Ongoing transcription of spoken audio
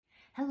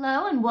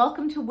Hello and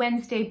welcome to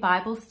Wednesday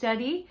Bible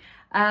Study.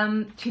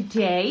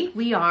 Today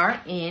we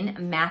are in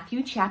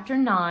Matthew chapter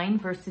 9,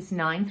 verses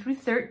 9 through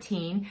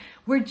 13,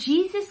 where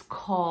Jesus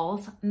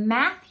calls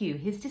Matthew,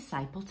 his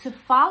disciple, to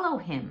follow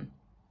him.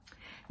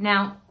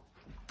 Now,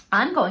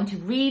 I'm going to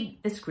read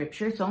the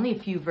scripture. It's only a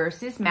few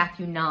verses,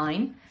 Matthew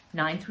 9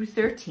 through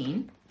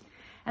 13.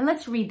 And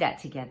let's read that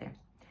together.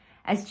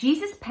 As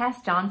Jesus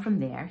passed on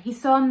from there, he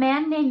saw a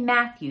man named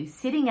Matthew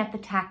sitting at the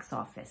tax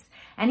office,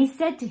 and he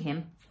said to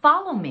him,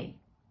 "Follow me."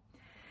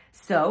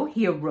 So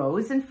he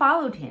arose and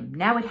followed him.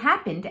 Now it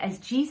happened as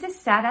Jesus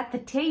sat at the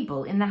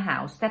table in the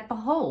house that,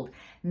 behold,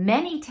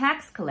 many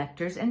tax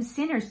collectors and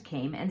sinners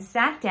came and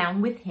sat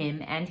down with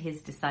him and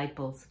his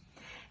disciples.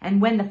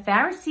 And when the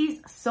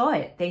Pharisees saw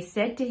it, they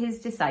said to his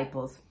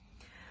disciples,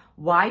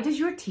 "Why does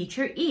your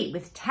teacher eat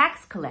with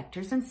tax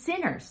collectors and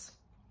sinners?"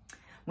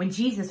 When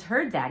Jesus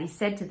heard that, he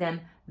said to them,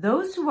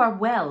 "Those who are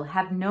well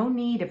have no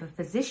need of a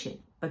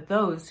physician, but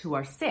those who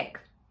are sick.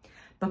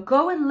 But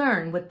go and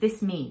learn what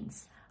this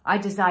means. I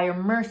desire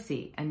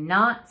mercy and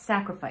not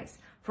sacrifice,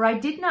 for I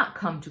did not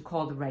come to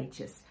call the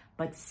righteous,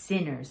 but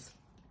sinners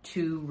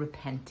to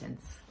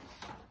repentance."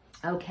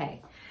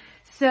 Okay,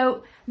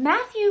 so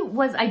Matthew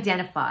was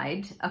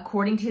identified,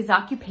 according to his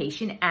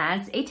occupation,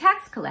 as a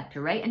tax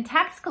collector, right? And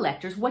tax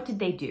collectors, what did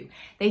they do?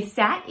 They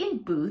sat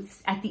in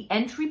booths at the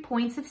entry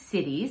points of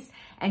cities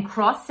and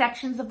cross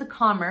sections of the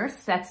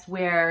commerce. That's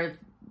where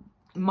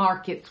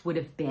markets would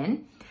have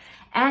been.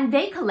 And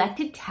they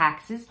collected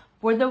taxes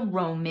for the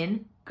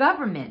Roman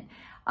government.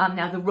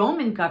 Now, the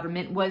Roman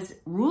government was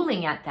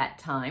ruling at that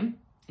time,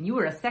 and you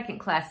were a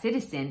second-class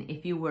citizen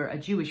if you were a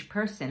Jewish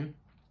person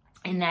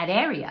in that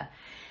area.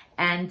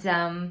 And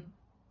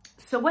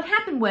so what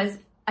happened was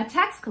a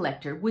tax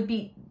collector would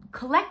be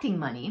collecting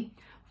money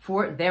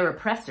for their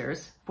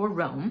oppressors, for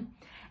Rome,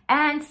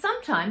 and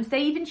sometimes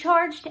they even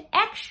charged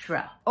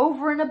extra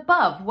over and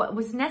above what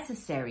was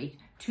necessary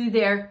to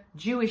their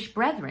Jewish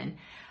brethren,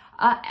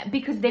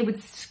 because they would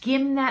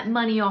skim that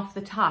money off the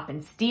top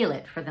and steal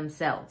it for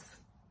themselves.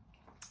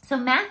 So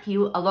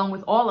Matthew, along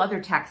with all other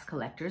tax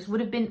collectors, would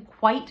have been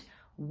quite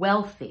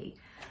wealthy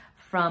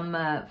from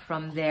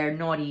their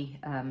naughty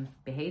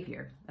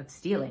behavior of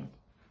stealing.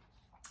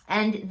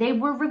 And they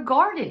were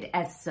regarded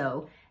as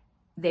so.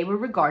 They were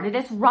regarded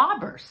as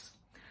robbers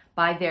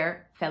by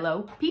their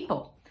fellow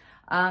people.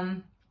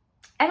 And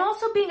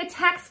also being a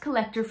tax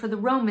collector for the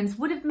Romans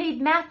would have made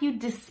Matthew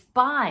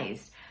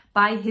despised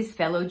by his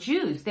fellow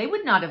Jews. They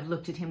would not have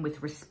looked at him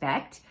with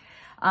respect.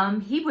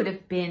 He would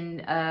have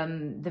been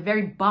the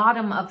very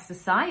bottom of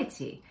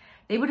society.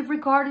 They would have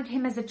regarded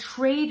him as a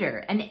traitor,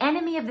 an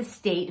enemy of the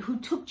state who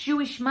took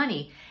Jewish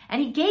money,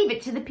 and he gave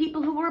it to the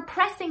people who were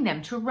oppressing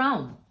them, to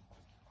Rome.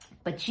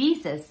 But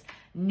Jesus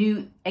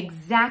knew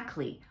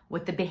exactly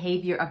what the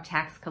behavior of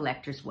tax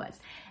collectors was.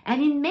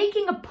 And in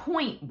making a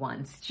point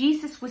once,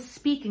 Jesus was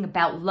speaking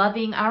about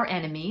loving our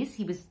enemies.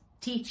 He was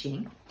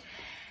teaching.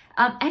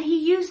 And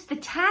he used the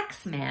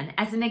tax man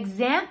as an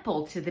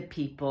example to the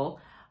people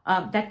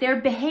that their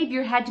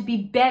behavior had to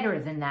be better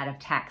than that of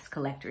tax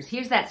collectors.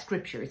 Here's that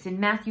scripture. It's in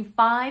Matthew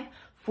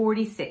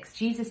 5:46.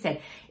 Jesus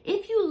said,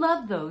 "If you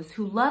love those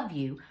who love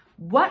you,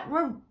 what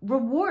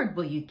reward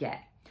will you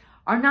get?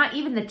 Are not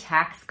even the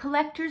tax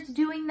collectors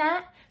doing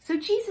that?" So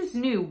Jesus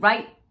knew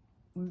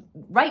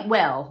right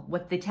well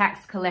what the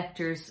tax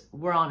collectors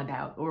were on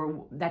about,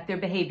 or that their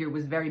behavior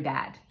was very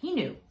bad. He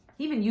knew.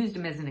 He even used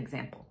them as an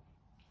example.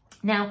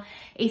 Now,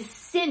 a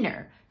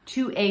sinner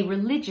to a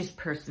religious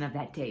person of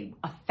that day,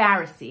 a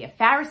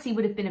Pharisee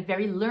would have been a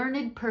very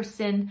learned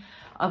person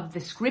of the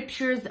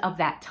scriptures of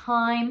that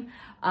time,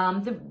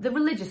 the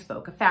religious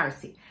folk, a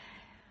Pharisee.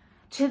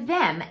 To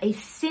them, a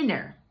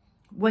sinner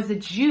was a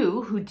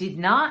Jew who did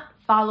not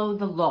follow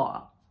the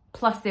law,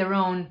 plus their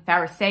own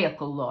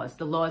Pharisaical laws,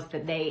 the laws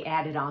that they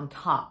added on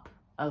top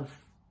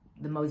of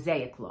the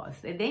Mosaic laws.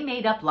 They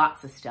made up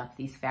lots of stuff,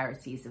 these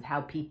Pharisees, of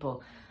how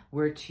people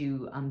were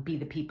to be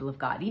the people of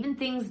God. Even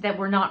things that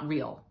were not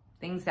real.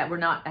 Things that were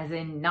not, as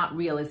in not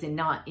real, as in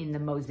not in the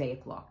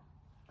Mosaic law.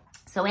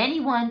 So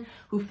anyone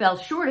who fell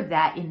short of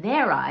that in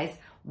their eyes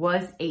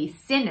was a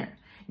sinner.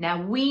 Now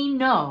we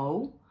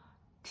know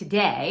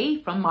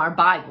today from our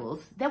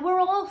Bibles that we're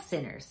all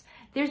sinners.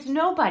 There's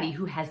nobody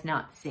who has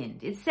not sinned.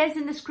 It says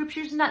in the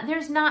scriptures,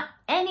 there's not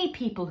any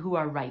people who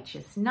are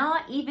righteous,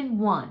 not even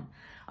one.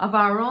 Of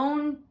our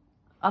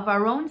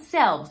own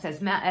selves,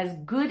 as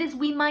good as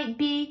we might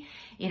be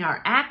in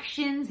our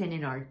actions and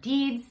in our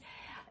deeds,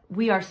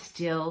 we are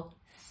still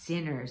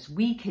sinners.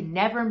 We can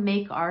never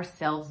make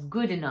ourselves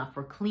good enough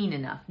or clean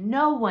enough.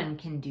 No one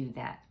can do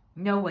that.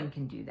 No one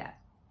can do that.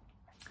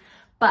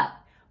 But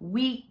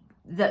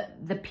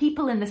the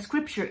people in the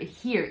scripture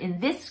here,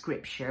 in this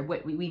scripture,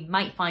 what we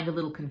might find a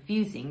little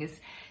confusing is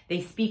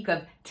they speak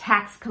of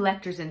tax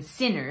collectors and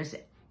sinners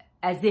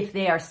as if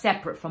they are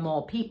separate from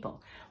all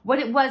people. What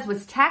it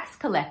was tax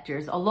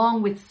collectors,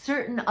 along with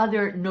certain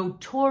other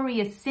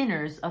notorious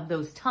sinners of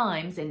those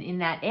times and in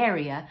that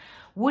area,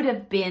 would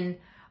have been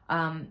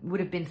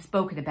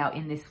spoken about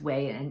in this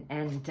way.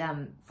 And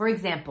for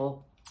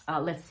example,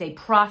 let's say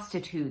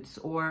prostitutes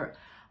or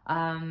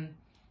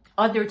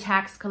other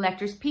tax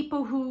collectors,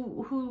 people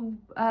who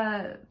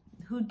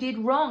did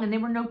wrong, and they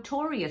were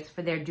notorious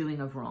for their doing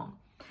of wrong.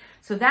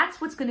 So that's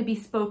what's going to be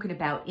spoken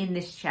about in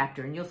this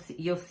chapter, and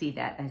you'll see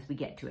that as we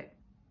get to it.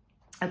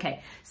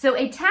 Okay, so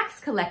a tax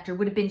collector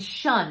would have been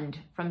shunned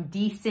from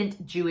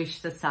decent Jewish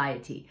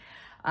society.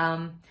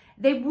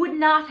 They would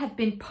not have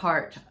been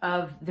part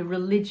of the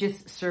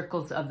religious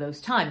circles of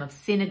those times, of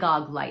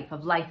synagogue life,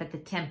 of life at the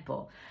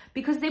temple,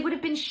 because they would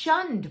have been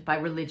shunned by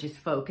religious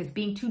folk as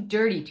being too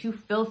dirty, too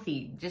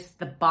filthy, just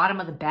the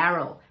bottom of the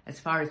barrel as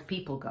far as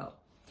people go.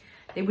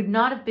 They would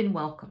not have been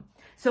welcome.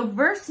 So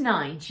verse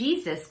 9,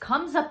 Jesus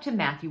comes up to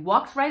Matthew,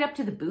 walks right up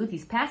to the booth.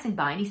 He's passing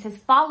by and he says,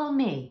 "Follow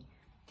me."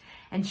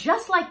 And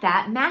just like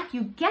that,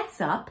 Matthew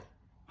gets up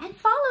and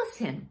follows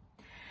him.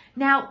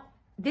 Now,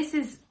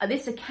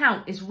 this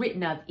account is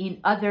written of in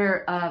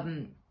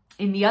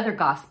the other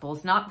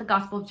Gospels, not the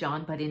Gospel of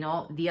John, but in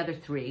all the other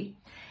three.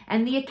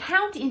 And the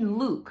account in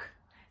Luke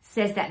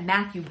says that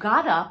Matthew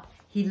got up,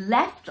 he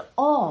left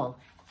all,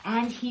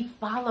 and he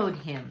followed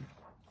him.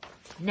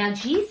 Now,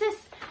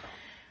 Jesus,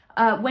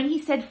 when he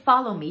said,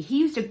 "Follow me," he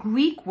used a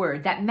Greek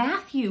word that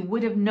Matthew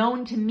would have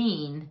known to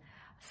mean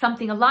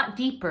something a lot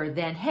deeper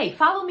than, "Hey,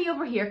 follow me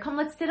over here. Come,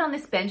 let's sit on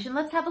this bench and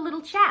let's have a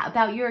little chat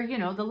about your,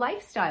 the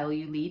lifestyle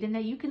you lead and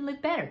that you can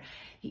live better."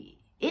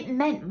 It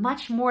meant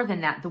much more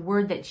than that, the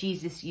word that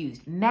Jesus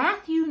used.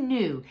 Matthew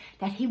knew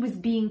that he was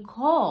being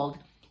called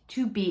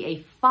to be a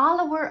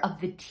follower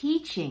of the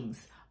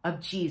teachings of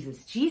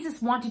Jesus.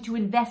 Jesus wanted to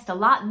invest a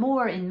lot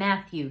more in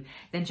Matthew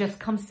than just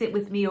 "Come sit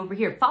with me over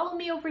here. Follow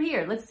me over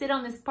here. Let's sit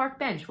on this park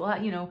bench. We'll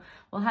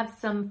have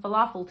some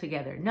falafel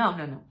together."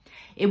 No.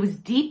 It was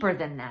deeper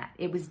than that.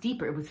 It was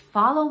deeper. It was,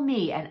 "Follow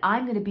me, and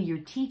I'm going to be your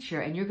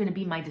teacher, and you're going to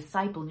be my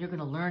disciple, and you're going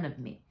to learn of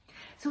me."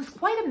 So it's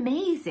quite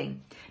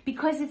amazing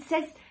because it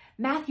says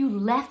Matthew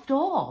left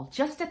all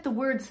just at the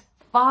words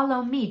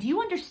 "follow me." Do you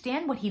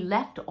understand what he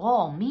left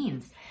all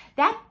means?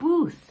 That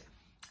booth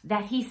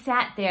that he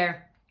sat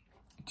there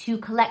to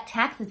collect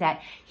taxes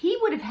at, he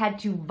would have had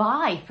to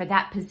vie for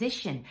that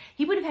position.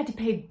 He would have had to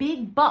pay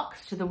big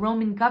bucks to the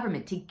Roman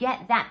government to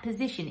get that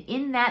position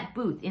in that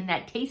booth, in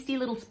that tasty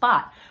little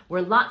spot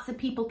where lots of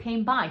people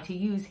came by to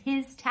use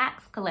his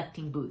tax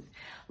collecting booth.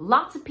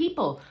 Lots of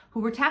people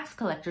who were tax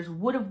collectors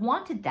would have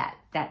wanted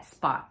that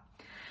spot.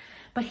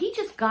 But he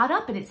just got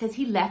up, and it says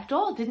he left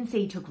all. It didn't say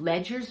he took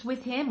ledgers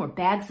with him or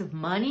bags of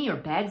money or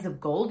bags of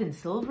gold and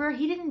silver.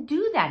 He didn't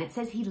do that. It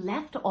says he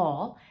left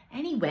all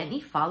and he went and he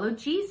followed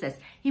Jesus.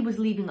 He was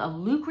leaving a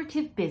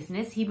lucrative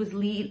business. He was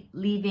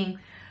leaving.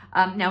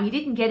 Now, he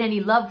didn't get any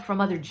love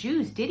from other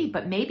Jews, did he?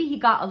 But maybe he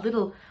got a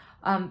little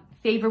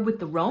favor with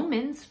the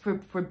Romans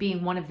for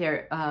being one of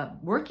their,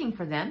 working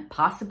for them,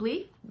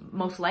 possibly,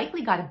 most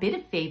likely got a bit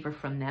of favor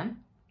from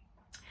them.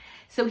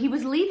 So he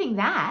was leaving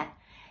that.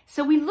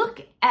 So we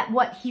look at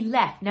what he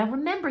left. Now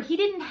remember, he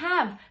didn't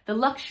have the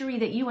luxury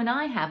that you and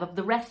I have of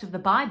the rest of the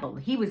Bible.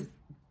 He was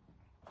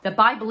the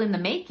Bible in the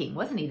making,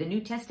 wasn't he? The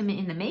New Testament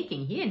in the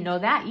making. He didn't know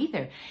that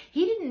either.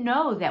 He didn't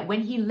know that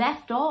when he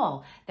left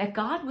all, that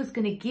God was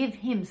going to give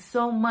him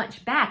so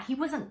much back. He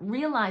wasn't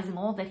realizing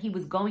all that he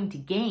was going to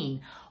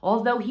gain.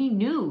 Although he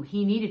knew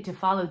he needed to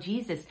follow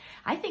Jesus,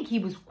 I think he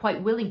was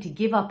quite willing to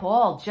give up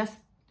all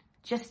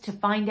just to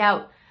find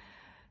out,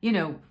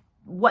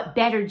 what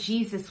better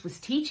Jesus was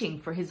teaching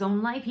for his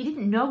own life. He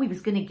didn't know he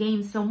was going to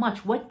gain so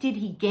much. What did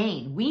he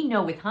gain? We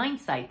know with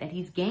hindsight that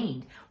he's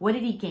gained. What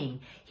did he gain?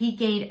 He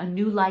gained a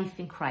new life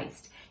in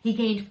Christ. He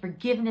gained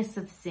forgiveness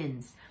of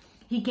sins.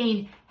 He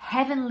gained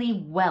heavenly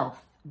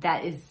wealth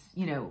that is,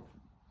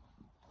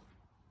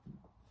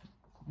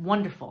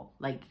 wonderful,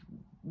 like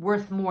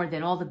worth more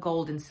than all the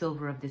gold and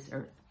silver of this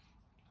earth.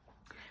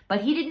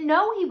 But he didn't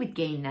know he would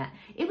gain that.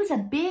 It was a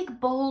big,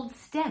 bold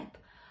step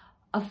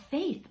of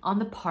faith on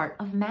the part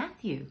of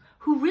Matthew,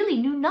 who really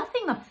knew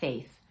nothing of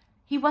faith.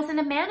 He wasn't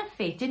a man of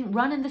faith, didn't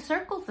run in the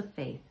circles of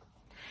faith.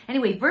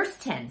 Anyway, verse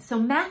 10. So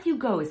Matthew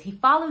goes, he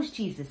follows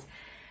Jesus.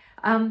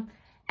 And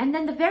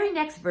then the very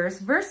next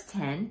verse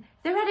 10,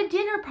 they're at a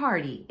dinner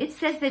party. It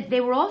says that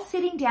they were all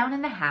sitting down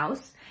in the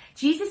house.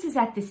 Jesus is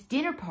at this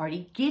dinner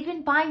party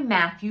given by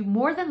Matthew,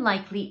 more than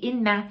likely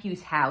in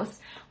Matthew's house,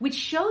 which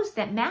shows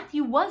that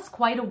Matthew was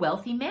quite a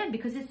wealthy man,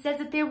 because it says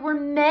that there were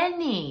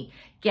many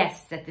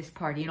guests at this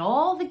party, and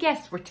all the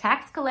guests were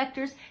tax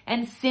collectors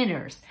and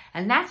sinners.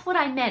 And that's what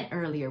I meant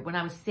earlier when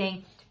I was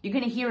saying you're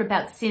going to hear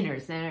about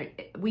sinners. And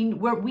we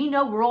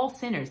know we're all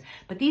sinners,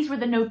 but these were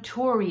the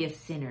notorious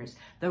sinners,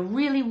 the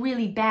really,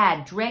 really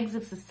bad dregs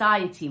of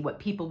society, what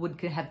people would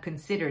have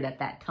considered at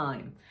that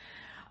time.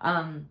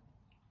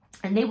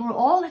 And they were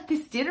all at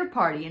this dinner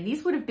party, and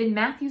these would have been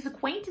Matthew's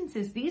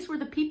acquaintances. These were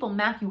the people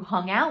Matthew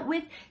hung out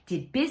with,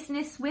 did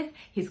business with,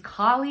 his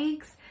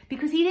colleagues,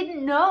 because he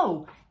didn't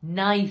know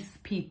nice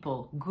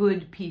people,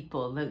 good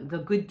people, the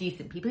good,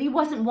 decent people. He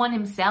wasn't one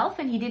himself,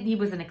 and he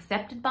wasn't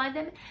accepted by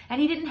them, and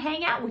he didn't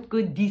hang out with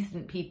good,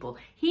 decent people.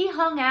 He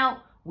hung out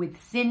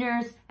with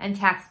sinners and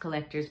tax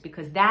collectors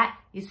because that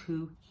is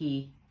who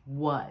he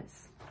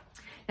was.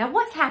 Now,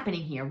 what's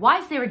happening here? Why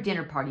is there a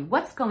dinner party?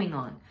 What's going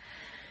on?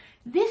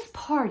 This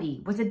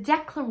party was a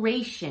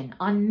declaration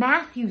on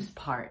Matthew's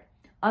part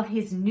of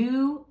his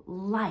new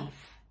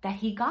life that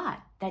he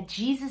got, that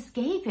Jesus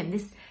gave him.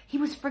 He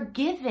was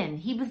forgiven.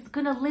 He was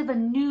going to live a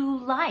new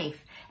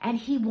life, and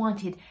he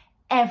wanted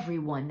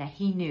everyone that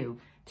he knew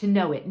to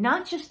know it.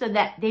 Not just so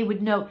that they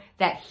would know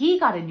that he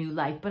got a new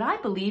life, but I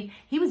believe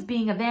he was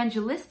being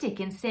evangelistic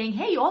and saying,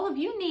 hey, all of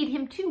you need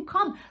him too.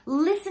 Come,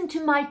 listen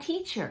to my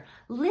teacher.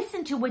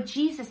 Listen to what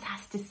Jesus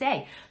has to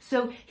say.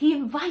 So he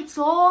invites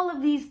all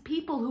of these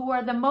people who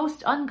are the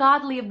most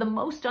ungodly of the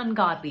most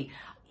ungodly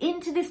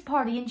into this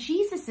party, and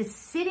Jesus is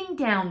sitting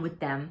down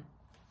with them,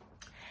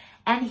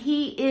 and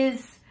he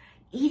is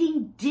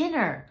eating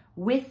dinner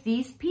with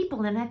these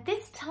people. And at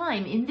this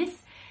time,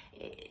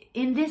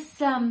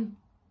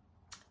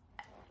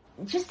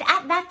 just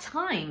at that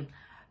time,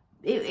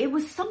 it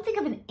was something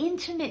of an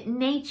intimate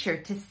nature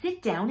to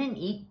sit down and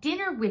eat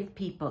dinner with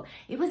people.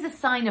 It was a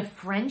sign of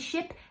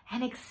friendship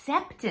and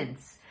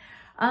acceptance.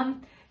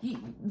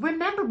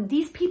 Remember,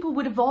 these people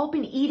would have all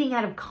been eating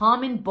out of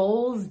common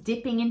bowls,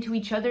 dipping into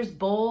each other's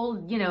bowl,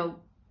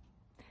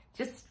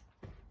 just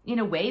in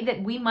a way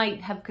that we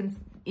might have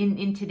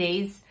in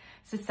today's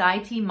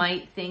society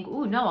might think,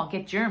 oh, no, I'll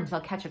get germs. I'll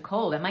catch a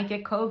cold. I might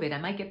get COVID. I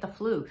might get the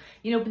flu.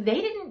 But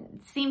they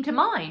didn't seem to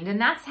mind. And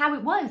that's how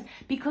it was,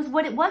 because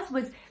what it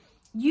was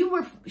you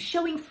were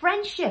showing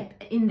friendship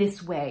in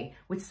this way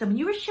with someone.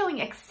 You were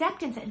showing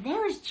acceptance. And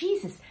there is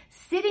Jesus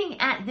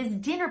sitting at this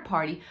dinner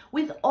party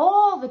with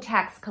all the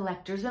tax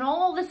collectors and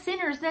all the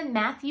sinners that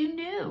Matthew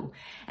knew.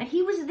 And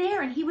he was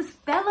there, and he was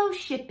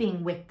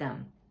fellowshipping with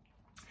them,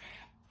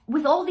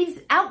 with all these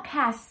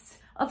outcasts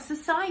of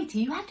society.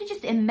 You have to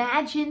just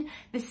imagine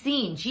the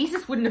scene.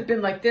 Jesus wouldn't have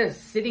been like this,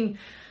 sitting,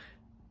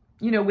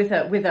 with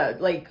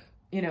a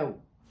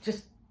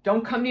just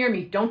don't come near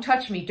me, don't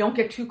touch me, don't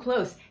get too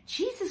close.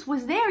 Jesus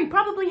was there. He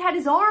probably had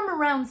his arm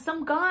around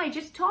some guy,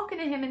 just talking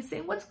to him and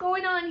saying, what's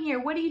going on here?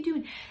 What are you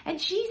doing? And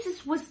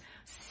Jesus was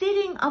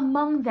sitting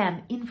among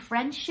them in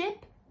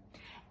friendship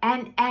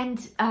and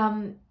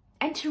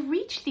to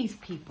reach these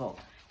people,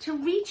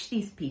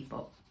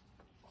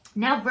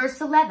 Now, verse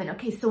 11.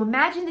 Okay, so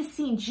imagine the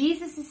scene.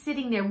 Jesus is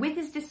sitting there with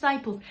his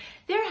disciples.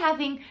 They're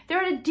at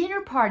a dinner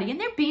party, and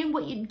they're doing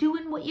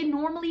what you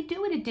normally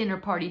do at a dinner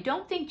party.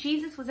 Don't think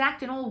Jesus was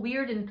acting all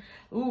weird and,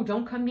 ooh,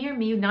 don't come near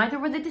me. Neither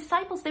were the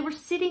disciples. They were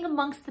sitting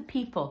amongst the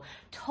people,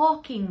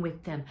 talking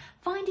with them,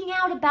 finding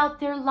out about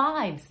their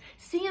lives,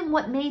 seeing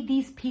what made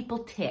these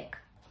people tick.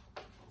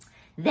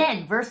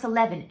 Then, verse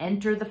 11,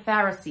 enter the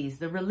Pharisees,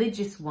 the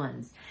religious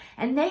ones.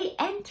 And they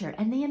enter,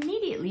 and they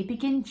immediately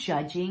begin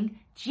judging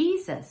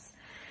Jesus.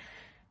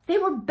 They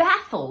were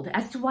baffled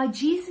as to why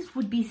Jesus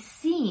would be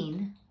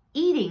seen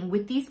eating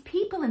with these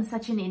people in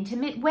such an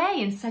intimate way,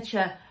 in such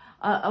a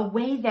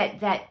way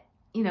that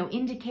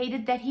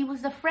indicated that he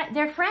was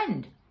their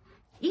friend,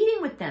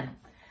 eating with them.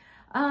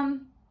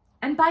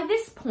 And by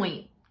this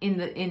point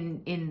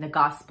in the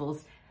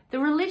Gospels, the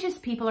religious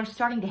people are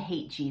starting to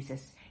hate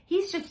Jesus.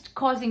 He's just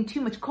causing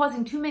too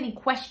many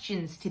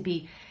questions to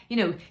be,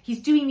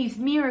 he's doing these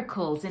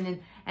miracles and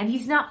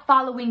he's not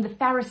following the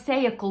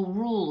Pharisaical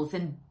rules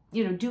and,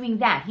 doing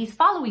that. He's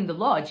following the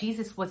law.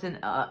 Jesus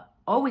wasn't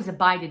always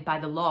abided by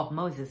the law of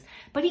Moses,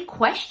 but he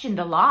questioned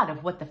a lot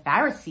of what the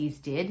Pharisees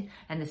did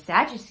and the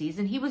Sadducees,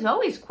 and he was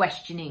always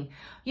questioning,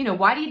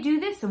 why do you do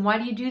this and why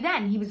do you do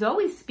that? And he was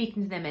always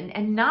speaking to them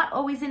and not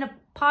always in a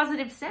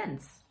positive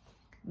sense.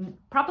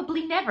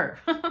 Probably never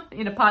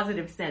in a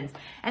positive sense.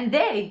 And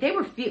they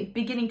were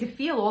beginning to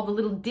feel all the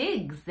little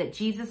digs that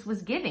Jesus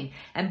was giving,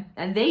 and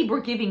they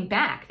were giving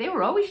back. They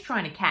were always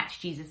trying to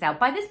catch Jesus out.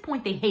 By this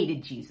point, they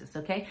hated Jesus,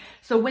 okay?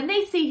 So when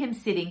they see him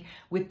sitting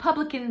with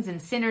publicans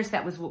and sinners,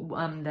 that was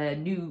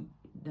the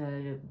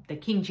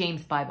King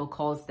James Bible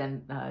calls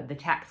them the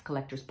tax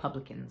collectors,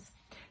 publicans.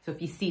 So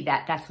if you see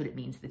that, that's what it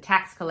means. The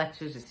tax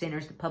collectors, the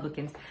sinners, the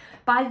publicans.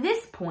 By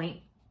this point,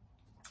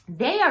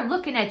 they are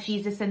looking at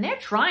Jesus and they're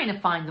trying to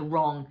find the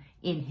wrong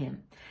in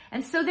him.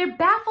 And so they're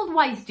baffled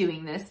why he's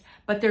doing this,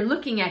 but they're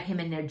looking at him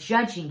and they're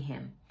judging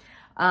him.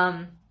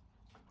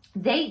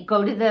 They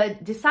go to the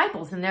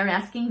disciples and they're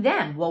asking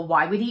them, well,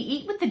 why would he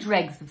eat with the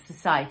dregs of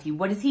society?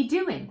 What is he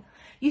doing?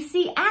 You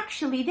see,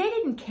 actually, they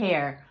didn't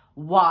care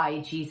why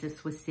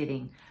Jesus was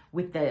sitting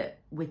with the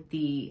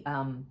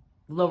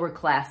lower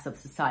class of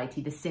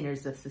society, the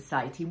sinners of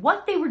society.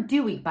 What they were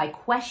doing by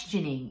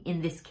questioning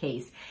in this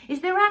case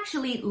is they're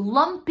actually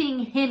lumping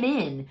him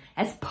in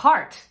as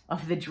part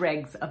of the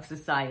dregs of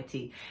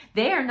society.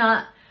 They are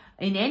not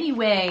in any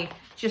way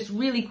just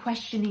really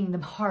questioning the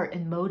heart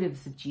and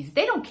motives of Jesus.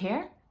 They don't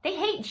care. They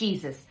hate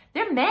Jesus.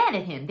 They're mad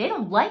at him. They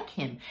don't like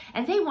him.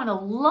 And they want to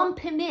lump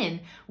him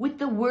in with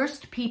the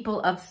worst people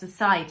of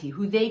society,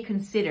 who they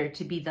consider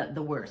to be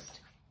the worst.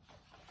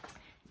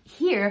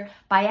 Here,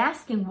 by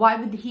asking why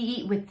would he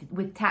eat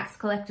with tax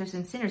collectors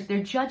and sinners,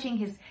 they're judging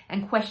his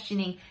and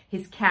questioning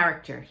his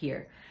character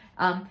here.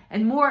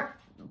 And more,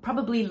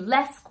 probably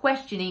less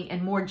questioning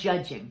and more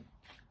judging,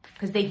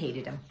 because they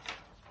hated him.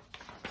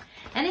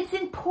 And it's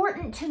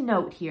important to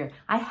note here,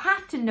 I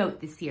have to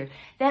note this here,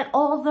 that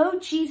although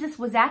Jesus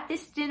was at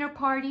this dinner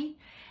party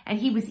and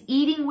he was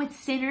eating with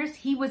sinners.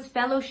 He was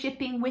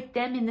fellowshipping with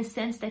them in the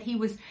sense that he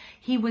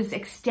was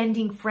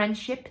extending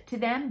friendship to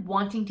them,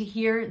 wanting to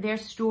hear their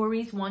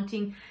stories,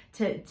 wanting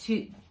to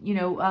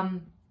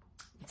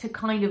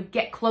kind of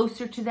get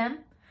closer to them.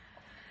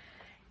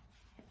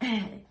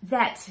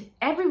 That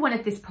everyone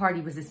at this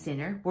party was a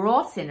sinner. We're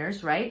all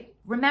sinners, right?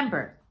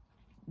 Remember,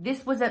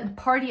 this was a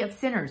party of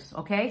sinners,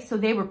 okay? So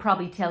they were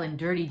probably telling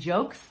dirty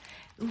jokes.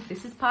 Ooh,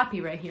 this is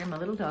Poppy right here, my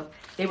little dog.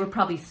 They were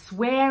probably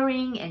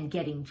swearing and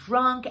getting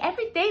drunk.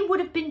 They would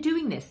have been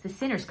doing this, the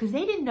sinners, because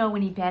they didn't know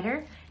any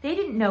better. They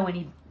didn't know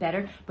any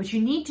better. But you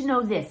need to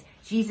know this.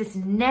 Jesus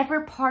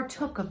never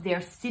partook of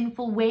their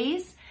sinful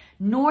ways,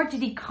 nor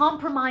did he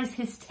compromise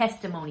his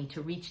testimony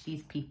to reach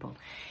these people.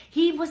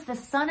 He was the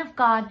Son of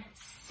God,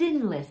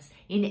 sinless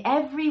in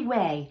every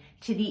way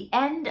to the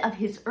end of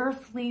his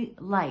earthly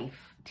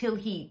life, till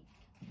he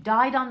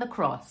died on the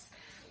cross.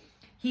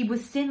 He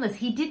was sinless.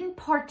 He didn't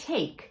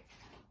partake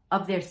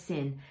of their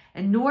sin,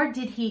 and nor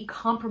did he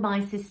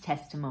compromise his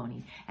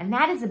testimony. And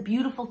that is a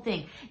beautiful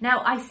thing.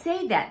 Now, I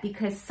say that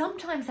because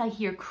sometimes I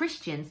hear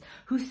Christians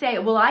who say,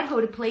 well, I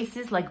go to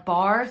places like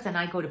bars, and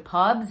I go to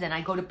pubs, and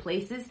I go to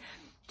places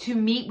to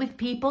meet with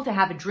people, to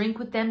have a drink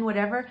with them,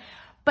 whatever.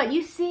 But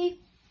you see,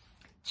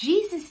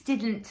 Jesus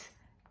didn't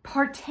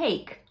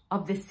partake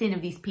of the sin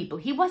of these people.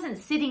 He wasn't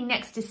sitting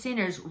next to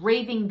sinners,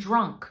 raving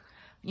drunk,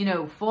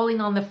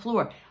 falling on the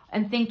floor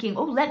and thinking,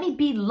 oh, let me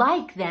be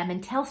like them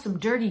and tell some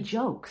dirty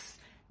jokes.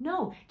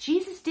 No,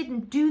 Jesus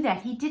didn't do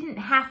that. He didn't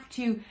have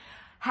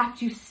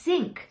to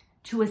sink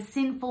to a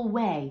sinful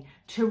way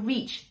to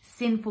reach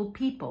sinful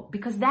people,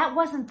 because that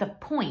wasn't the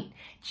point.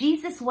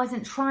 Jesus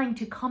wasn't trying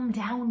to come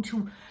down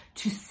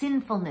to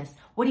sinfulness.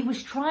 What he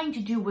was trying to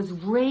do was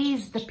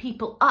raise the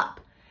people up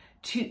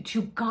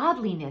to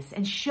godliness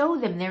and show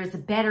them there is a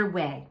better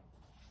way.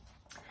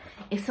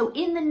 So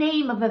in the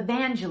name of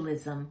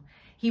evangelism,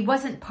 he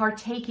wasn't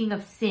partaking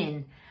of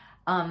sin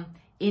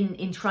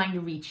in trying to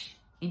reach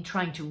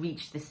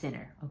the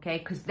sinner, okay?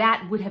 Because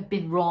that would have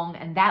been wrong,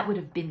 and that would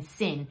have been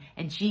sin,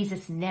 and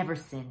Jesus never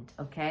sinned,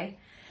 okay?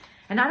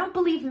 And I don't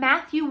believe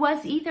Matthew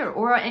was either,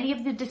 or any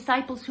of the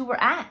disciples who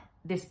were at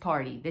this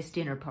party, this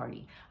dinner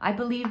party. I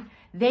believe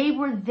they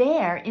were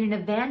there in an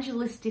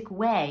evangelistic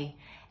way,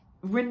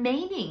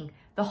 remaining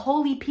the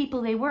holy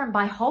people they were. And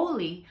by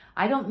holy,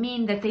 I don't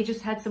mean that they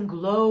just had some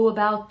glow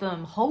about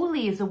them.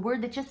 Holy is a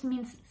word that just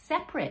means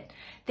separate.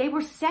 They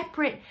were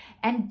separate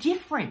and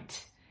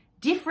different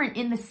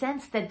in the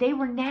sense that they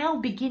were now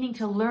beginning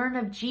to learn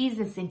of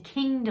Jesus in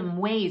kingdom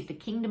ways, the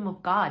kingdom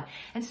of God.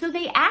 And so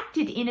they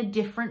acted in a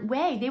different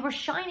way. They were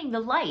shining the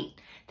light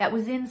that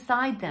was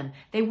inside them.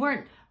 They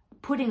weren't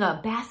putting a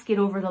basket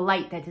over the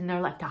light that's in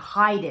their life to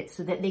hide it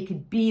so that they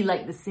could be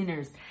like the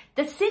sinners.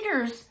 The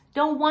sinners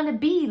don't want to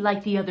be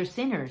like the other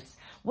sinners.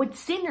 What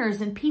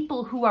sinners and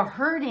people who are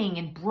hurting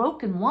and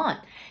broken want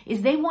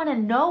is they want to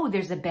know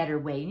there's a better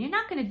way. And you're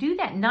not going to do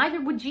that.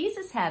 Neither would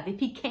Jesus have if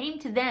he came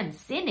to them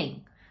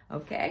sinning.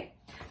 Okay?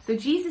 So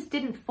Jesus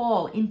didn't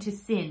fall into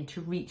sin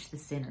to reach the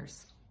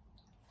sinners.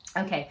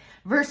 Okay,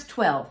 verse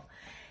 12.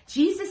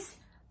 Jesus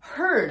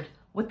heard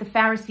what the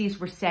Pharisees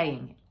were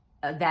saying.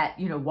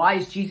 Why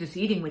is Jesus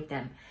eating with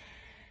them?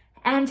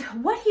 And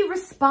what he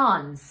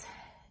responds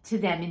to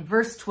them in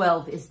verse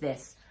 12 is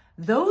this: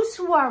 those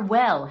who are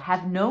well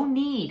have no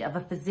need of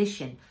a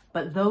physician,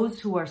 but those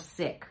who are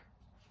sick.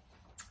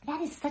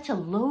 That is such a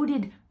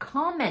loaded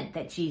comment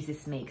that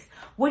Jesus makes.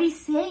 What he's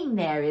saying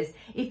there is,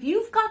 if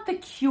you've got the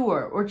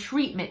cure or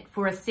treatment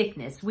for a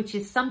sickness, which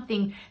is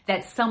something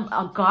that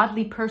a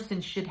godly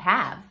person should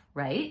have,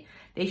 right?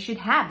 They should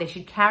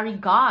carry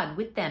God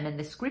with them and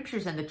the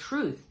scriptures and the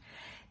truth.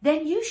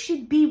 Then you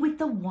should be with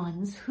the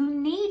ones who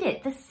need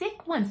it, the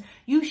sick ones.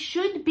 You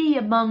should be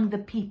among the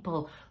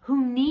people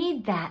who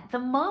need that the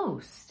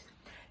most.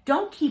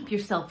 Don't keep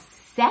yourself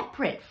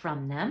separate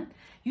from them.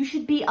 You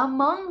should be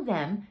among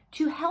them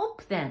to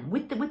help them,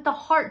 with the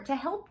heart to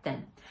help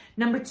them.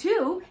 Number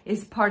 2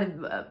 is part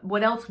of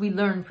what else we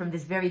learn from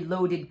this very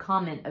loaded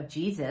comment of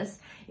Jesus,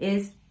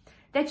 is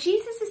that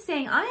Jesus is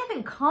saying, I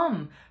haven't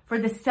come for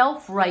the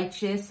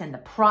self-righteous and the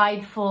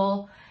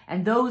prideful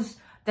and those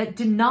that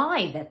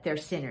deny that they're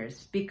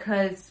sinners,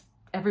 because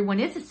everyone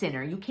is a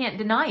sinner. You can't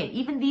deny it.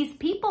 Even these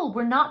people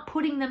were not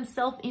putting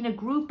themselves in a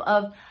group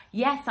of,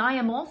 yes, I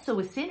am also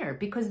a sinner,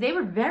 because they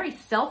were very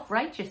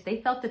self-righteous.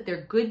 They felt that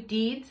their good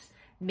deeds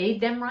made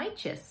them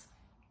righteous.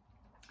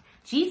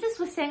 Jesus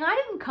was saying, I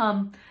didn't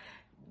come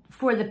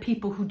for the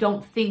people who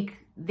don't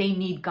think they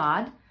need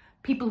God,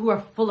 people who are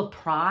full of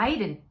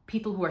pride and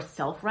people who are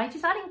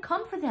self-righteous. I didn't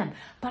come for them,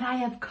 but I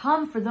have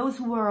come for those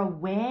who are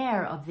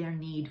aware of their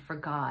need for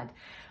God.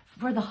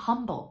 For the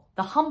humble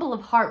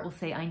of heart will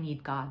say, I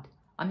need God.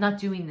 I'm not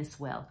doing this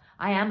well.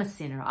 I am a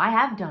sinner. I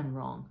have done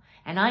wrong,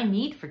 and I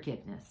need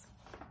forgiveness.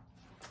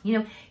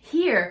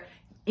 Here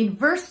in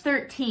verse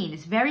 13,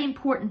 it's a very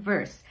important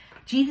verse.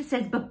 Jesus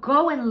says, but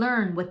go and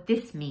learn what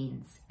this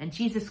means. And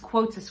Jesus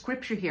quotes a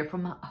scripture here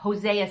from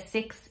Hosea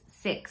 6:6.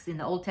 6 in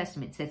the Old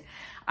Testament says,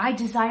 I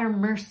desire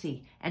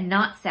mercy and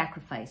not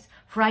sacrifice,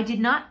 for I did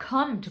not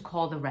come to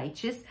call the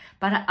righteous,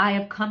 but I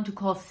have come to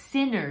call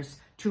sinners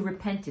to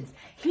repentance.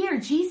 Here,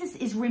 Jesus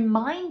is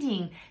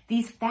reminding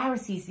these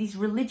Pharisees, these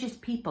religious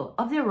people,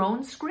 of their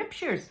own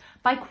scriptures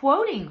by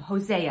quoting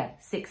Hosea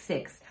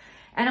 6:6.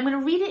 And I'm going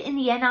to read it in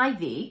the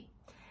NIV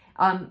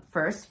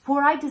first.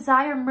 For I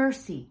desire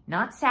mercy,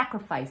 not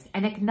sacrifice,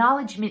 an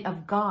acknowledgement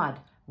of God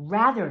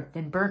rather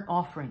than burnt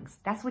offerings.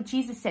 That's what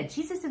Jesus said.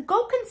 Jesus said,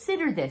 go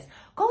consider this.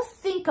 Go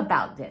think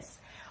about this.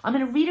 I'm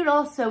going to read it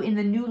also in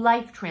the New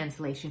Life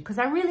Translation because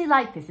I really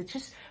like this. It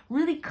just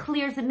really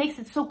clears, it makes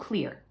it so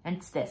clear. And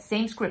it's this,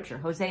 same scripture,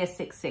 Hosea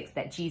 6:6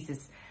 that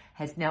Jesus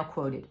has now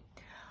quoted.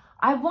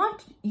 I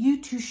want you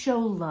to show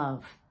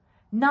love,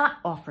 not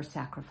offer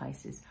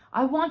sacrifices.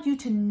 I want you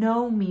to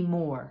know me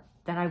more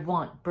than I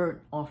want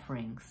burnt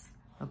offerings.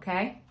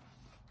 Okay?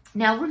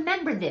 Now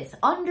remember this,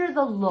 under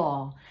the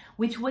law,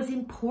 which was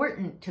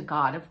important to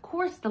God, of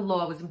course the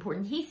law was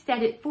important. He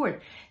set it forth.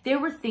 There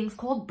were things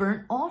called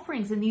burnt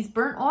offerings, and these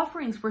burnt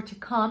offerings were to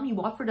come. You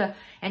offered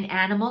an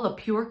animal, a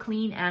pure,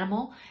 clean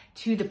animal,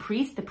 to the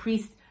priest. The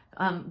priest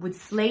would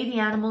slay the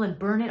animal and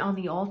burn it on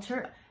the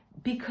altar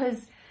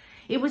because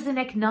it was an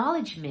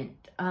acknowledgement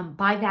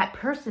by that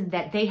person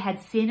that they had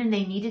sinned and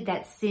they needed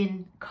that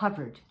sin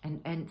covered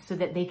and so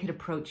that they could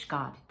approach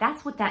God.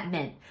 That's what that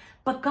meant.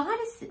 But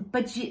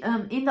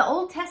in the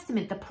Old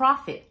Testament, the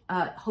prophet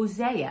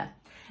Hosea,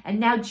 and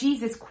now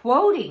Jesus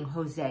quoting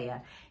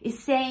Hosea, is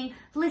saying,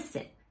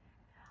 listen,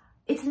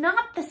 it's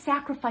not the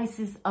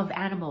sacrifices of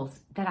animals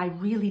that I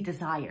really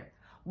desire.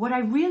 What I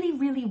really,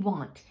 really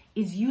want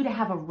is you to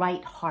have a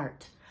right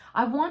heart.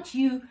 I want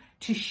you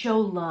to show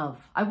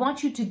love. I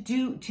want you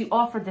to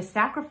offer the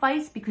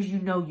sacrifice because you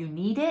know you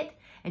need it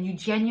and you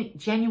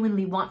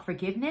genuinely want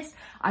forgiveness.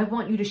 I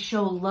want you to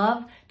show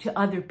love to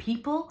other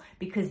people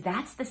because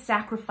that's the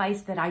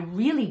sacrifice that I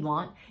really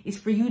want, is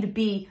for you to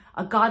be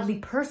a godly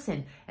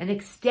person and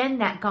extend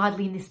that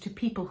godliness to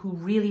people who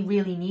really,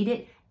 really need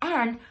it.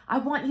 And I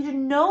want you to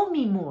know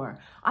me more.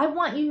 I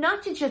want you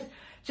not to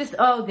just,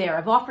 oh, there,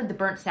 I've offered the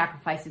burnt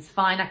sacrifices.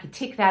 Fine, I can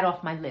tick that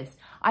off my list.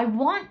 I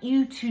want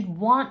you to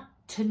want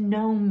to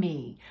know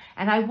me.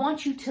 And I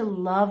want you to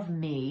love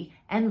me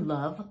and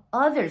love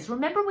others.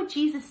 Remember what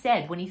Jesus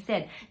said when he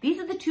said, these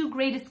are the two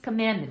greatest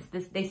commandments.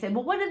 They said,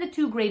 well, what are the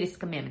two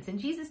greatest commandments? And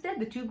Jesus said,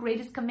 the two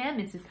greatest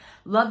commandments is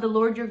love the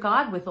Lord your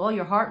God with all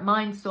your heart,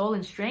 mind, soul,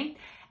 and strength,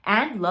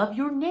 and love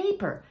your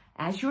neighbor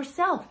as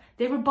yourself.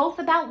 They were both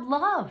about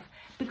love,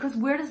 because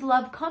where does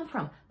love come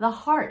from? The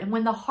heart. And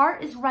when the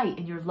heart is right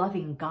and you're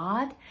loving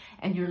God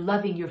and you're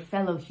loving your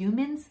fellow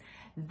humans,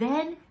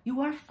 then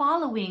you are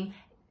following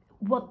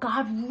what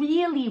God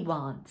really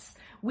wants,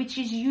 which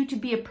is you to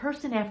be a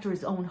person after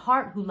his own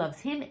heart who loves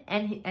him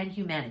and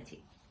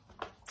humanity.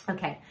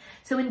 Okay,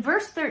 so in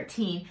verse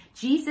 13,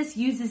 Jesus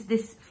uses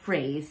this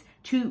phrase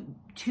to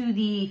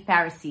the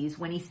Pharisees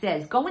when he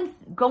says, go and,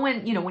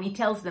 when he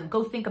tells them,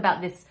 go think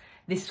about this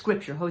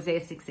scripture,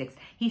 Hosea 6:6.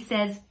 He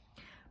says,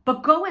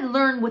 but go and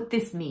learn what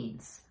this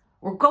means,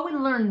 or go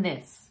and learn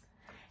this.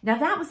 Now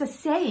that was a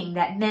saying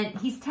that meant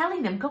he's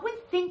telling them, go and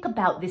think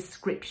about this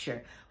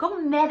scripture. Go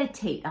and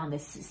meditate on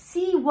this.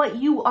 See what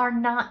you are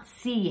not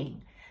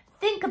seeing.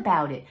 Think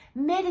about it.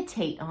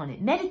 Meditate on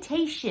it.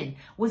 Meditation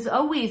was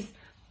always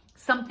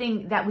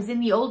something that was in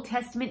the Old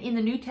Testament, in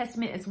the New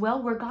Testament as well,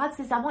 where God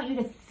says, I want you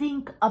to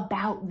think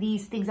about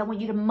these things. I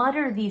want you to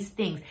mutter these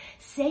things.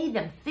 Say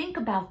them. Think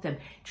about them.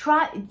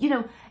 Try,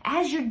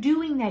 as you're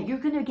doing that, you're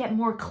going to get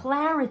more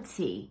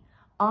clarity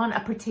on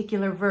a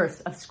particular verse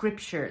of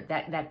scripture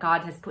that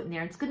God has put in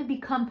there. It's going to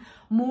become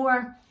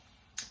more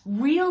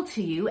real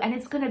to you, and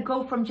it's going to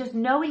go from just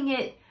knowing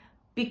it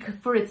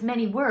for its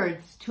many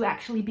words to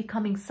actually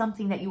becoming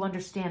something that you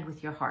understand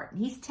with your heart.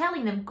 And he's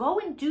telling them, go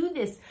and do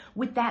this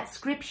with that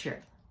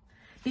scripture,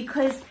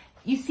 because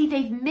you see,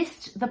 they've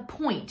missed the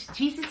point.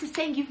 Jesus is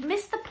saying, you've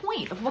missed the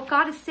point of what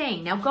God is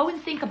saying. Now go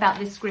and think about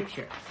this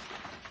scripture.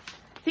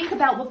 Think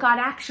about what God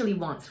actually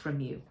wants from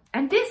you.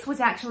 And this was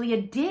actually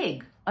a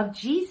dig of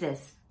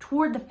Jesus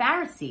toward the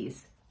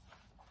Pharisees,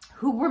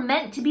 who were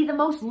meant to be the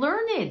most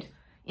learned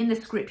in the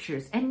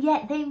scriptures, and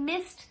yet they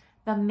missed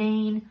the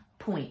main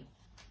point.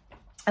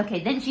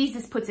 Okay, then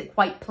Jesus puts it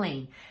quite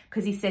plain,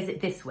 because he says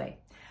it this way.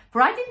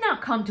 For I did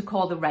not come to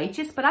call the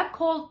righteous, but I've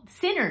called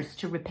sinners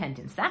to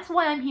repentance. That's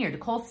why I'm here, to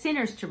call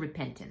sinners to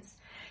repentance.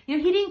 He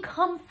didn't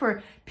come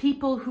for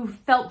people who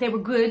felt they were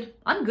good.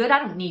 I'm good, I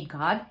don't need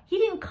God. He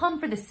didn't come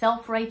for the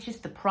self-righteous,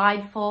 the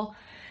prideful,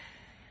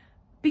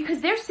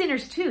 because they're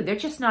sinners too. They're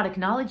just not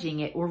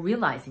acknowledging it or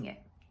realizing it.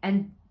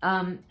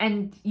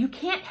 And you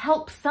can't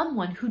help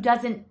someone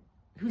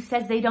who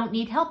says they don't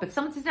need help. If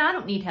someone says, no, I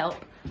don't need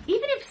help,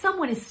 even if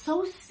someone is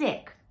so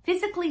sick,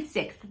 physically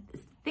sick,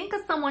 think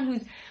of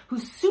someone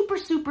who's super,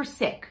 super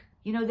sick.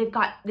 They've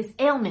got this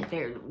ailment,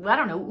 they're, I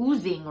don't know,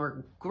 oozing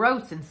or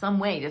gross in some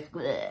way,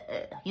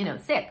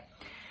 just, sick.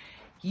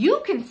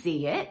 You can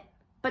see it,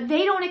 but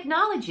they don't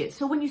acknowledge it.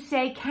 So when you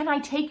say, can I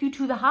take you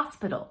to the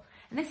hospital?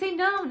 And they say,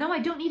 no, I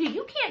don't need it.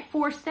 You can't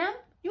force them.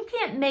 You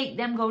can't make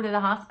them go to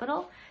the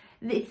hospital.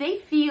 If they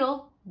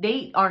feel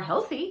they are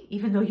healthy,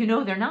 even though you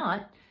know they're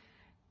not,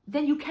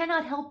 then you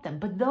cannot help them.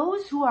 But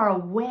those who are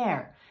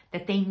aware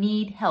that they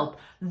need help,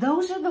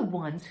 those are the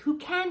ones who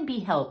can be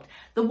helped.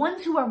 The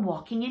ones who are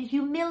walking in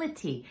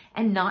humility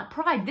and not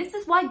pride. This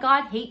is why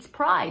God hates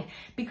pride,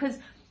 because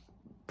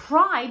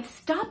pride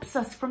stops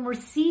us from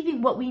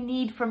receiving what we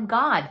need from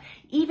God,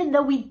 even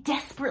though we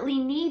desperately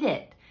need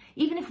it.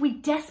 Even if we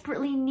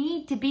desperately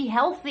need to be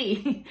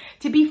healthy,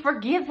 to be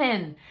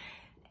forgiven.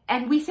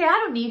 And we say, I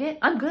don't need it,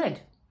 I'm good.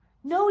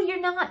 No, you're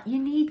not. You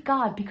need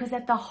God, because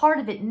at the heart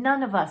of it,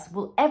 none of us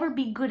will ever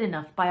be good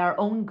enough by our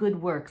own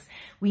good works.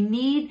 We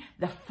need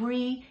the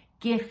free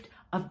gift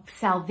of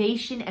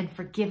salvation and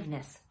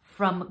forgiveness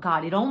from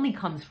God. It only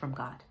comes from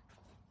God.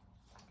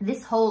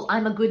 This whole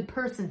I'm a good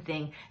person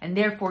thing, and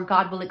therefore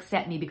God will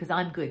accept me because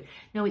I'm good.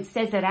 No, it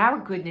says that our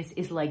goodness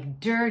is like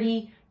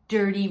dirty,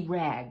 dirty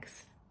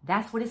rags.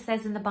 That's what it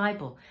says in the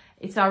Bible.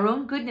 It's our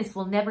own goodness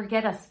will never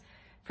get us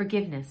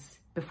forgiveness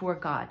before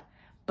God.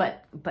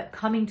 But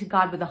coming to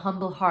God with a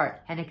humble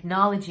heart and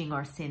acknowledging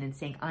our sin and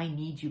saying, I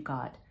need you,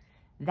 God.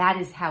 That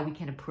is how we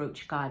can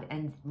approach God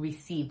and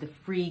receive the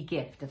free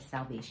gift of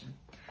salvation.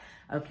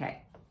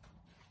 Okay.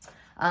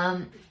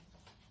 All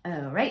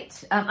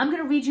right. I'm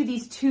going to read you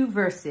these two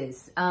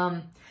verses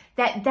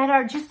that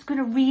are just going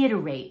to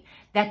reiterate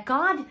that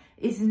God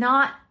is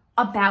not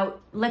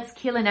about let's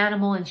kill an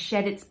animal and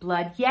shed its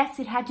blood. Yes,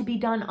 it had to be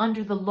done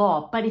under the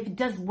law, but if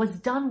it was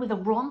done with a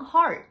wrong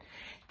heart,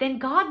 then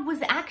God was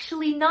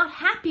actually not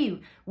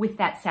happy with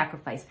that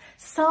sacrifice.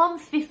 Psalm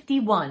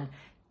 51,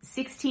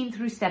 16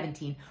 through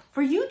 17.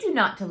 For you do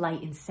not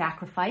delight in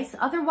sacrifice,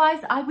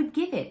 otherwise I would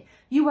give it.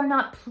 You are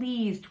not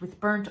pleased with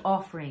burnt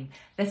offering.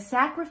 The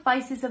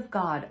sacrifices of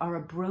God are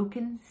a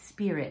broken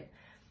spirit,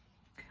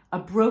 a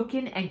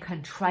broken and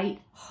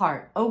contrite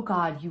heart. Oh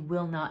God, you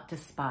will not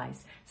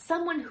despise.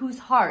 Someone whose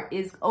heart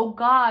is, oh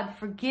God,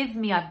 forgive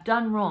me, I've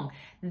done wrong.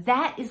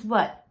 That is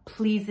what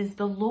pleases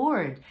the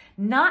Lord.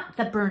 Not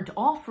the burnt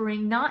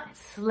offering, not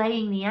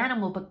slaying the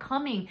animal, but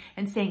coming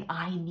and saying,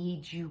 I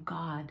need you,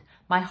 God.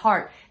 My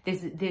heart,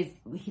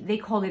 they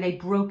call it a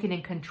broken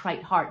and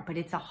contrite heart, but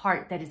it's a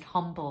heart that is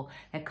humble,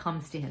 that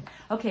comes to him.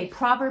 Okay,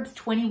 Proverbs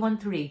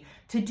 21:3.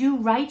 To do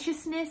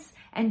righteousness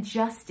and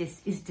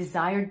justice is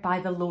desired by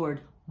the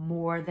Lord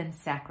more than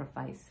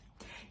sacrifice.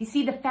 You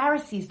see, the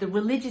Pharisees, the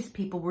religious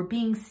people, were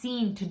being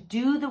seen to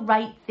do the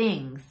right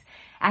things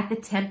at the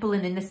temple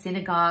and in the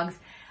synagogues,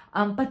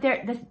 but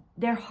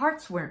their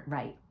hearts weren't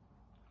right.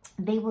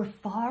 They were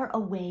far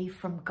away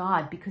from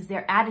God because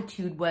their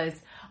attitude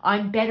was,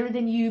 I'm better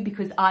than you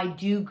because I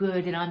do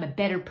good, and I'm a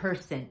better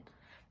person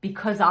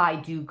because I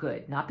do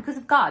good. Not because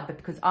of God, but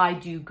because I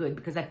do good,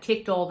 because I've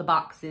ticked all the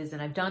boxes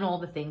and I've done all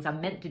the things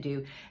I'm meant to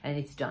do, and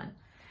it's done.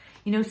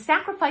 You know,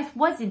 sacrifice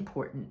was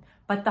important,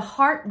 but the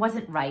heart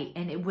wasn't right,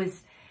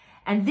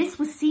 and this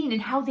was seen in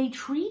how they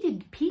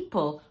treated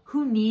people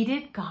who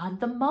needed God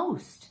the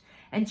most.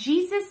 And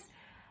Jesus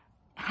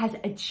has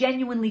a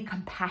genuinely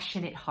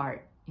compassionate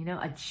heart,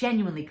 a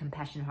genuinely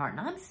compassionate heart. And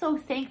I'm so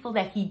thankful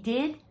that he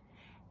did,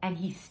 and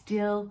he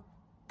still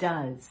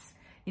does.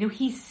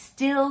 He's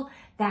still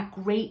that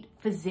great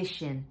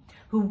physician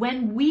who,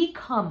 when we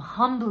come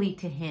humbly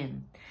to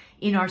him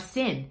in our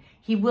sin,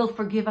 he will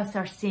forgive us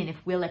our sin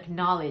if we'll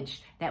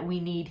acknowledge that we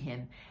need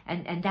him.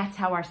 And that's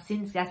how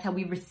that's how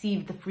we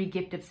receive the free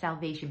gift of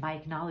salvation, by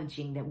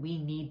acknowledging that we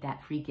need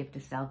that free gift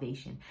of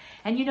salvation.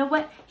 And you know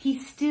what? He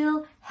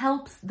still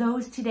helps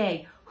those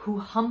today who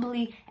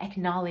humbly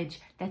acknowledge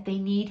that they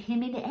need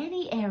him in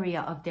any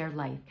area of their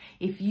life.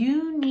 If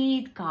you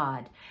need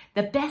God,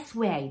 the best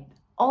way,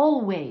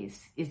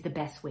 always is the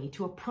best way,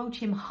 to approach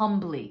him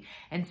humbly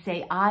and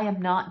say, I am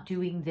not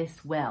doing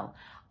this well.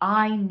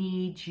 I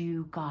need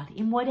you, God,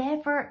 in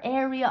whatever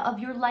area of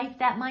your life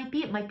that might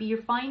be. It might be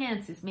your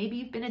finances. Maybe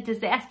you've been a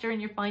disaster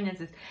in your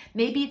finances.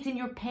 Maybe it's in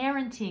your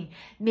parenting.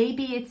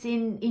 Maybe it's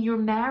in your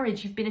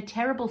marriage. You've been a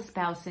terrible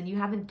spouse and you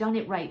haven't done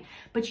it right.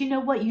 But you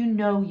know what? You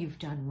know you've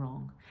done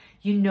wrong.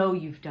 You know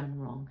you've done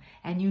wrong.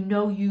 And you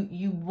know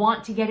you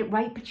want to get it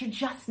right, but you're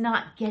just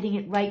not getting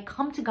it right.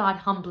 Come to God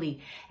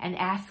humbly and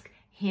ask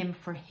him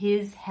for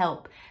his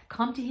help.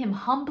 Come to him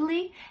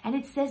humbly, and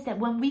it says that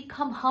when we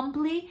come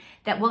humbly,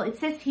 it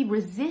says he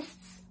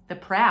resists the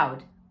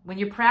proud. When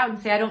you're proud and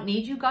say, I don't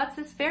need you, God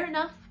says, fair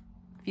enough.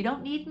 If you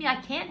don't need me, I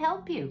can't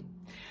help you.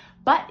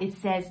 But it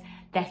says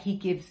that he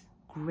gives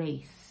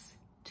grace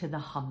to the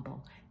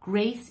humble.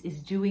 Grace is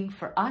doing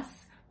for us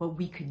what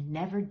we could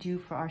never do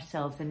for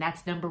ourselves. And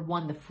that's number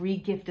one, the free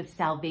gift of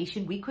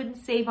salvation. We couldn't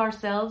save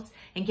ourselves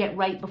and get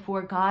right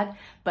before God.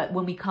 But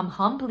when we come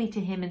humbly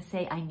to him and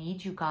say, I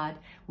need you, God,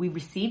 we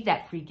receive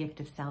that free gift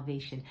of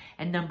salvation.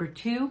 And number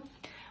two,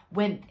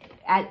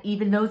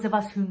 even those of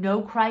us who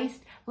know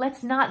Christ,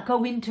 let's not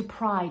go into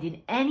pride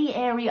in any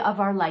area of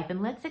our life.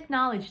 And let's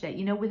acknowledge that,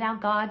 without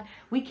God,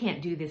 we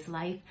can't do this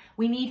life.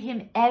 We need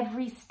him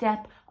every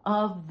step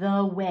of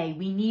the way.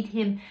 We need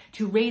him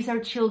to raise our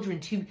children,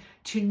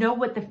 to know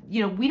what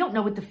we don't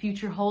know what the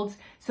future holds.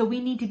 So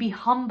we need to be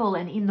humble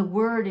and in the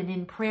word and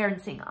in prayer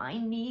and saying, I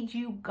need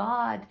you,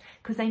 God,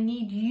 because I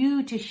need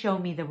you to show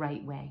me the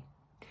right way.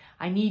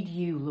 I need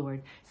you,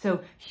 Lord.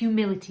 So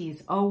humility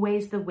is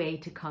always the way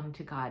to come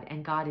to God.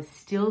 And God is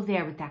still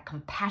there with that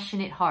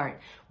compassionate heart,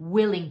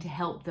 willing to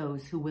help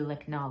those who will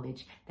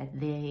acknowledge that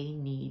they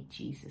need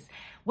Jesus.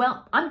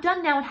 Well, I'm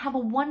done now, and have a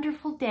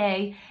wonderful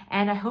day.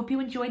 And I hope you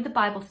enjoyed the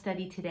Bible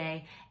study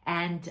today.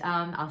 And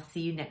I'll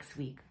see you next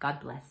week. God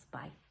bless.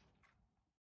 Bye.